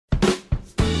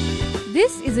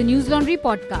This is a News Laundry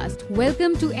podcast.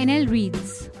 Welcome to NL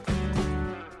Reads.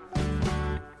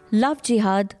 Love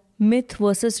Jihad, myth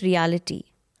versus reality.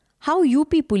 How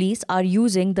UP police are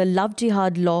using the Love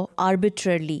Jihad law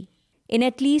arbitrarily. In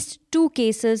at least 2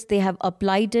 cases, they have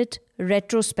applied it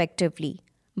retrospectively.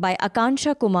 By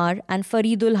Akanksha Kumar and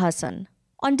Faridul Hassan.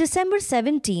 On December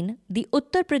 17, the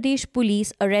Uttar Pradesh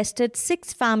police arrested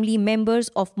 6 family members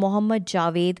of Mohammad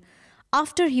Javed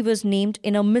after he was named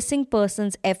in a missing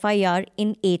persons FIR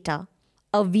in Etah.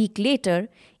 A week later,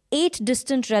 8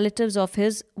 distant relatives of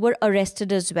his were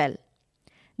arrested as well.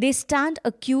 They stand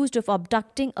accused of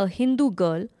abducting a Hindu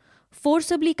girl,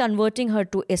 forcibly converting her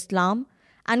to Islam,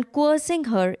 and coercing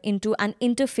her into an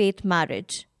interfaith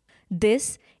marriage.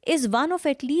 This is one of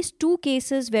at least 2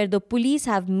 cases where the police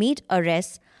have made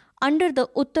arrests under the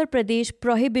Uttar Pradesh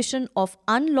Prohibition of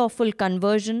Unlawful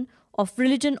Conversion of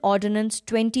Religion Ordinance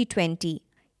 2020,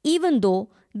 even though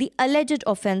the alleged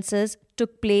offences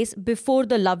took place before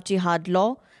the Love Jihad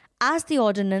law, as the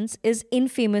ordinance is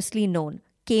infamously known,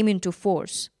 came into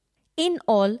force. In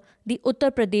all, the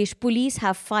Uttar Pradesh police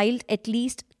have filed at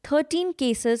least 13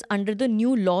 cases under the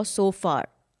new law so far.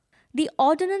 The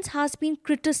ordinance has been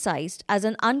criticized as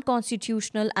an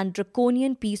unconstitutional and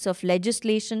draconian piece of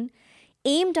legislation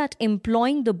aimed at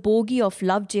employing the bogey of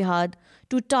love jihad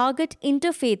to target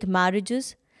interfaith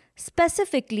marriages,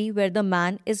 specifically where the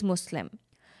man is Muslim.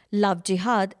 Love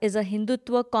jihad is a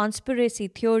Hindutva conspiracy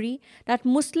theory that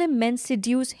Muslim men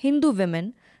seduce Hindu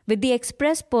women with the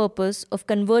express purpose of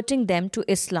converting them to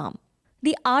Islam.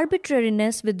 The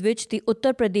arbitrariness with which the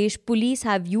Uttar Pradesh police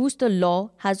have used the law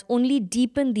has only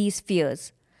deepened these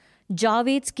fears.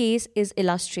 Javed's case is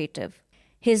illustrative.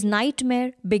 His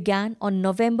nightmare began on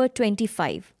November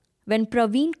 25, when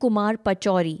Praveen Kumar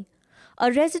Pachauri,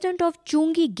 a resident of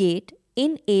Chungi Gate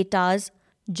in Etah's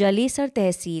Jalesar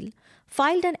Tehsil,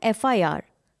 filed an FIR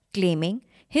claiming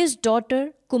his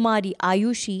daughter Kumari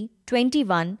Ayushi,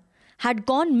 21, had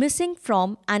gone missing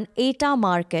from an Etah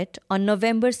market on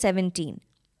November 17.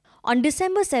 On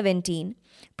December 17,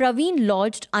 Praveen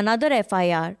lodged another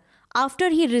FIR after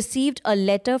he received a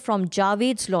letter from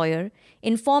Javed's lawyer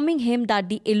informing him that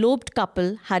the eloped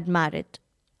couple had married.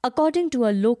 According to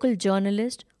a local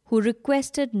journalist who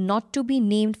requested not to be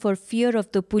named for fear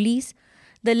of the police,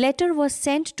 the letter was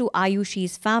sent to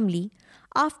Ayushi's family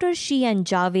after she and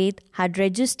Javed had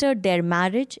registered their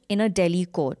marriage in a Delhi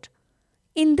court.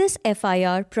 In this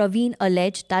FIR, Praveen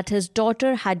alleged that his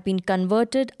daughter had been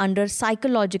converted under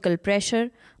psychological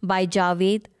pressure by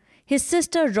Javed, his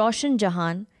sister Roshan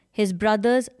Jahan, his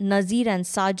brothers Nazir and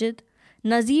Sajid,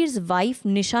 Nazir's wife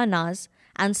Nisha Naz,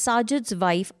 and Sajid's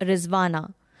wife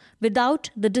Rizwana,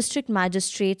 without the district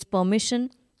magistrate's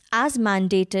permission as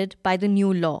mandated by the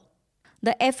new law.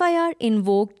 The FIR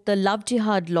invoked the Love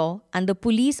Jihad law and the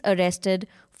police arrested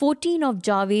 14 of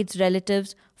Javed's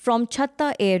relatives from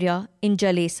Chatta area in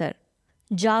Jalesar.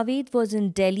 Javed was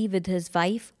in Delhi with his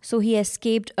wife, so he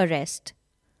escaped arrest.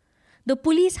 The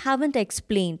police haven't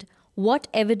explained what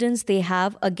evidence they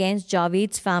have against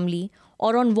Javed's family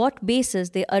or on what basis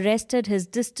they arrested his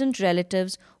distant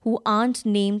relatives who aren't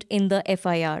named in the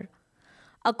FIR.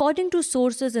 According to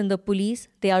sources in the police,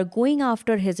 they are going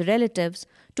after his relatives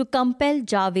to compel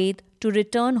Javed to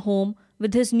return home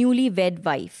with his newly wed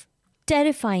wife.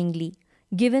 Terrifyingly,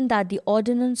 given that the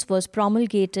ordinance was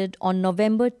promulgated on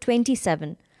November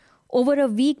 27, over a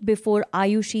week before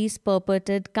Ayushi's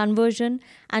purported conversion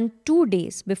and 2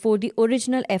 days before the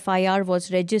original FIR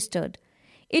was registered,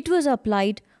 it was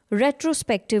applied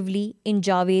retrospectively in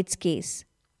Javed's case,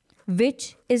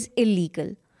 which is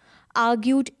illegal,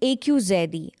 argued A.Q.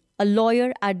 Zaidi, a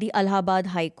lawyer at the Allahabad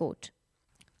High Court.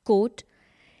 Quote,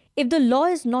 "If the law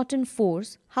is not in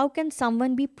force, how can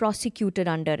someone be prosecuted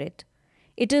under it?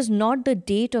 It is not the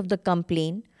date of the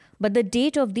complaint, but the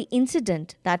date of the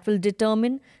incident that will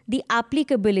determine the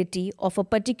applicability of a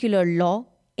particular law,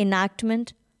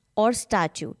 enactment, or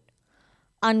statute."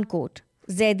 Unquote,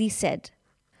 Zaidi said.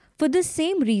 For this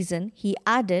same reason, he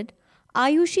added,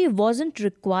 Ayushi wasn't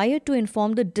required to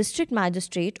inform the district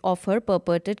magistrate of her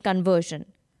purported conversion.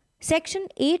 Section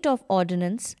 8 of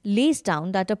Ordinance lays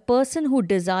down that a person who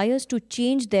desires to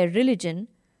change their religion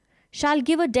shall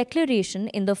give a declaration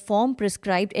in the form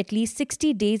prescribed at least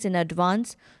 60 days in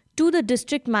advance to the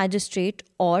district magistrate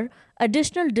or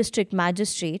additional district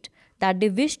magistrate that they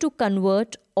wish to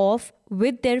convert off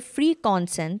with their free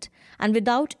consent and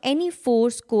without any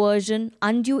force, coercion,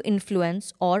 undue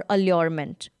influence or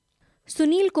allurement.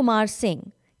 Sunil Kumar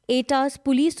Singh, Etah's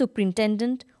police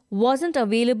superintendent, wasn't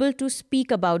available to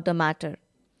speak about the matter.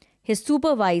 His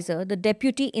supervisor, the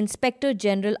Deputy Inspector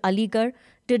General Aligarh,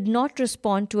 did not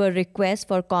respond to a request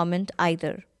for comment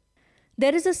either.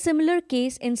 There is a similar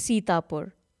case in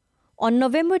Sitapur. On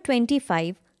November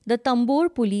 25, the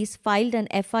Tambor police filed an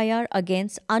FIR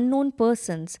against unknown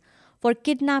persons for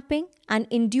kidnapping and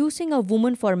inducing a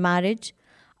woman for marriage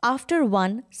after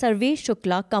one, Sarvesh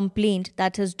Shukla, complained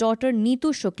that his daughter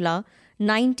Neetu Shukla,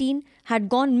 19, had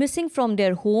gone missing from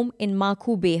their home in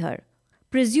Makhu Behar.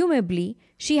 Presumably,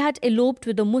 she had eloped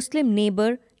with a Muslim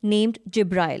neighbor named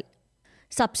Jibrail.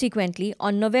 Subsequently,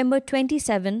 on November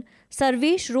 27,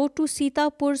 Sarvesh wrote to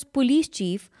Sitapur's police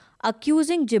chief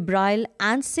accusing Jibrail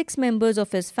and 6 members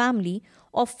of his family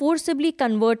of forcibly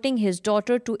converting his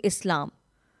daughter to Islam.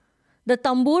 The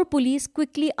Tambor police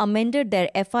quickly amended their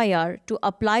FIR to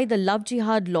apply the love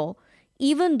jihad law,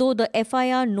 even though the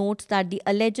FIR notes that the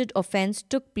alleged offence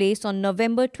took place on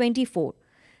November 24,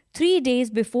 3 days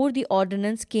before the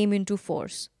ordinance came into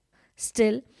force.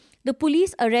 Still, the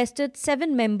police arrested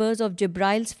 7 members of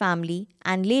Jibrail's family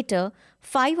and later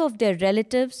 5 of their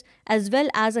relatives as well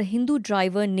as a Hindu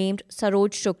driver named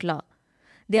Saroj Shukla.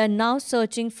 They are now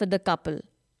searching for the couple.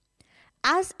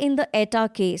 As in the ETA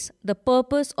case, the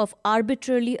purpose of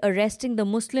arbitrarily arresting the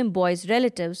Muslim boy's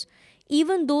relatives,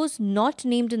 even those not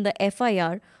named in the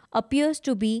FIR, appears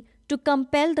to be to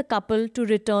compel the couple to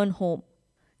return home.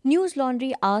 News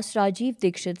Laundry asked Rajiv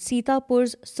Dikshit,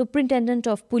 Sitapur's superintendent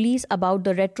of police, about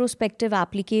the retrospective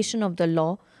application of the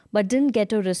law but didn't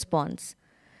get a response.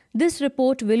 This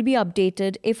report will be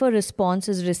updated if a response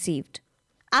is received.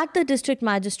 At the district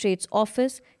magistrate's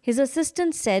office, his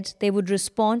assistant said they would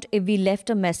respond if we left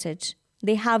a message.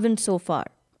 They haven't so far.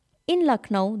 In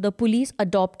Lucknow, the police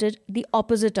adopted the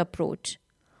opposite approach.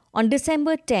 On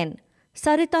December 10,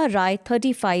 Sarita Rai,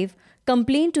 35,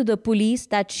 complained to the police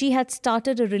that she had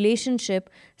started a relationship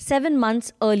 7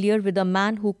 months earlier with a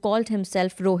man who called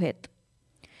himself Rohit.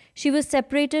 She was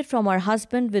separated from her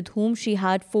husband with whom she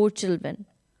had 4 children.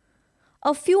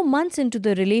 A few months into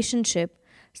the relationship,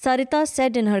 Sarita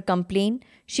said in her complaint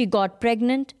she got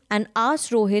pregnant and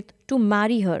asked Rohit to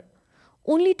marry her,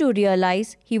 only to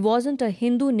realize he wasn't a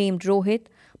Hindu named Rohit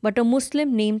but a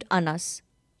Muslim named Anas.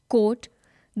 Quote,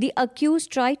 the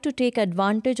accused tried to take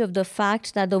advantage of the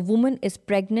fact that the woman is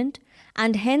pregnant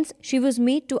and hence she was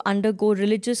made to undergo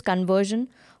religious conversion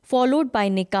followed by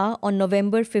nikah on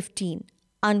November 15,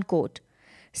 unquote,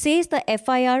 says the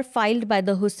FIR filed by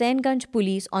the Husainganj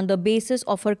police on the basis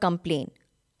of her complaint.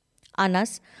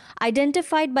 Anas,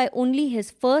 identified by only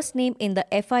his first name in the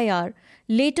FIR,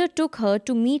 later took her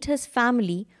to meet his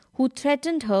family, who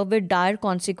threatened her with dire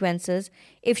consequences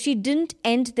if she didn't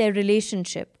end their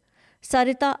relationship,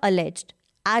 Sarita alleged,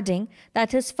 adding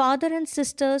that his father and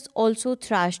sisters also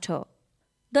thrashed her.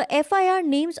 The FIR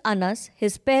names Anas,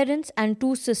 his parents, and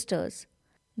 2 sisters.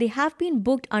 They have been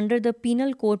booked under the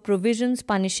Penal Code provisions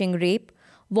punishing rape,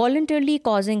 voluntarily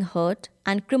causing hurt,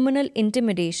 and criminal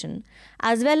intimidation,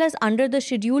 as well as under the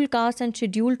Scheduled Caste and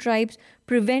Scheduled Tribes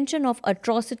Prevention of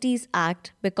Atrocities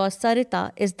Act because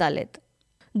Sarita is Dalit.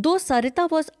 Though Sarita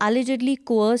was allegedly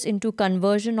coerced into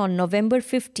conversion on November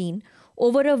 15,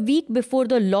 over a week before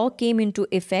the law came into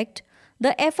effect,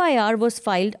 the FIR was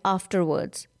filed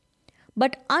afterwards.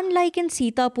 But unlike in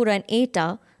Sitapur and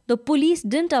ETA, the police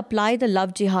didn't apply the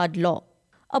love jihad law.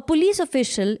 A police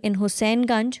official in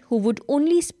Husainganj, who would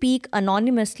only speak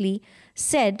anonymously,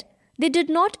 said they did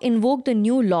not invoke the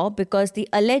new law because the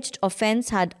alleged offence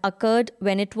had occurred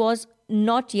when it was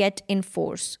not yet in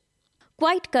force.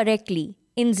 Quite correctly,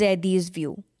 in Zaidi's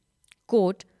view.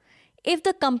 Quote, if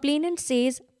the complainant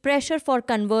says pressure for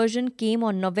conversion came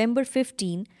on November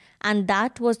 15 and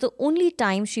that was the only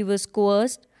time she was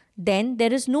coerced, then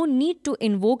there is no need to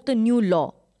invoke the new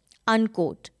law,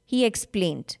 unquote, he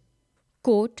explained.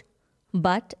 Quote,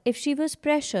 but if she was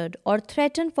pressured or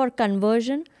threatened for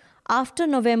conversion after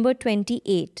November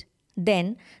 28,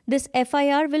 then this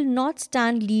FIR will not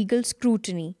stand legal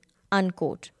scrutiny,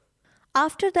 unquote.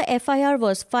 After the FIR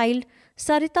was filed,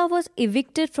 Sarita was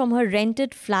evicted from her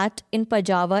rented flat in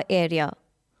Pajava area.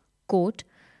 Quote,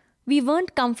 we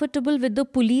weren't comfortable with the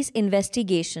police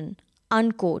investigation,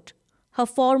 unquote, her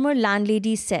former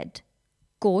landlady said.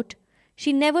 Quote,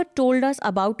 she never told us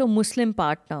about a Muslim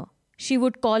partner. She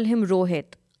would call him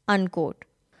Rohit, unquote.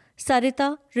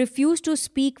 Sarita refused to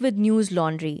speak with News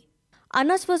Laundry.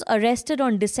 Anas was arrested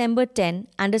on December 10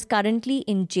 and is currently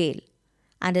in jail,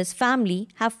 and his family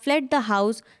have fled the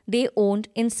house they owned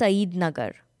in Saeed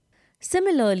Nagar.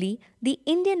 Similarly, the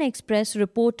Indian Express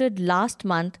reported last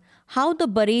month how the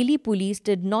Bareilly police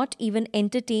did not even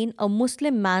entertain a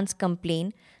Muslim man's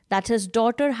complaint that his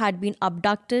daughter had been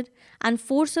abducted and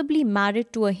forcibly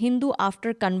married to a Hindu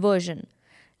after conversion,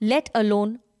 let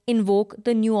alone invoke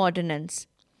the new ordinance.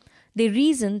 They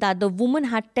reasoned that the woman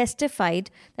had testified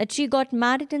that she got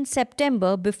married in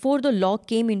September before the law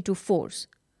came into force.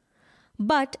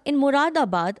 But in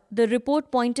Moradabad, the report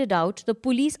pointed out the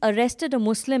police arrested a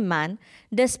Muslim man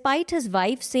despite his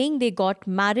wife saying they got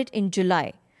married in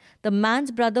July. The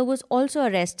man's brother was also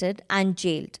arrested and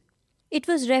jailed. It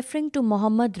was referring to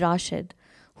Muhammad Rashid,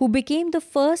 who became the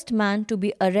first man to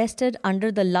be arrested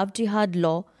under the love jihad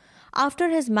law after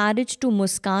his marriage to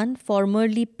Muskan,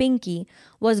 formerly Pinky,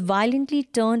 was violently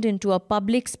turned into a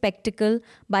public spectacle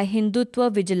by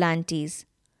Hindutva vigilantes.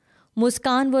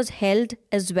 Muskan was held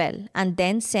as well and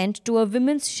then sent to a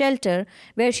women's shelter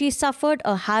where she suffered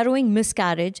a harrowing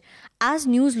miscarriage, as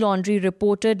News Laundry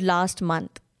reported last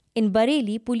month. In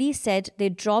Bareilly, police said they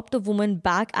dropped the woman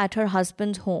back at her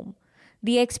husband's home.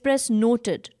 The Express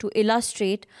noted to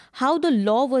illustrate how the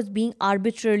law was being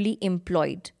arbitrarily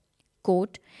employed.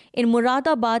 Quote, in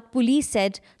Moradabad, police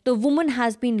said the woman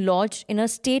has been lodged in a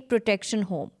state protection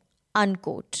home.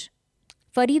 Unquote.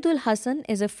 Faridul Hassan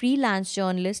is a freelance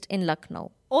journalist in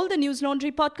Lucknow. All the News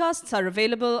Laundry podcasts are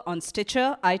available on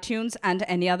Stitcher, iTunes, and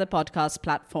any other podcast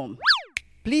platform.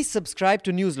 Please subscribe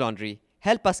to News Laundry.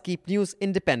 Help us keep news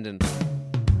independent.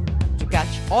 To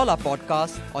catch all our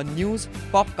podcasts on news,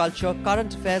 pop culture,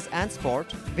 current affairs, and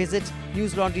sport, visit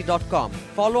newslaundry.com.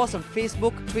 Follow us on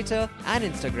Facebook, Twitter, and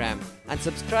Instagram, and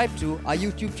subscribe to our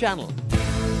YouTube channel.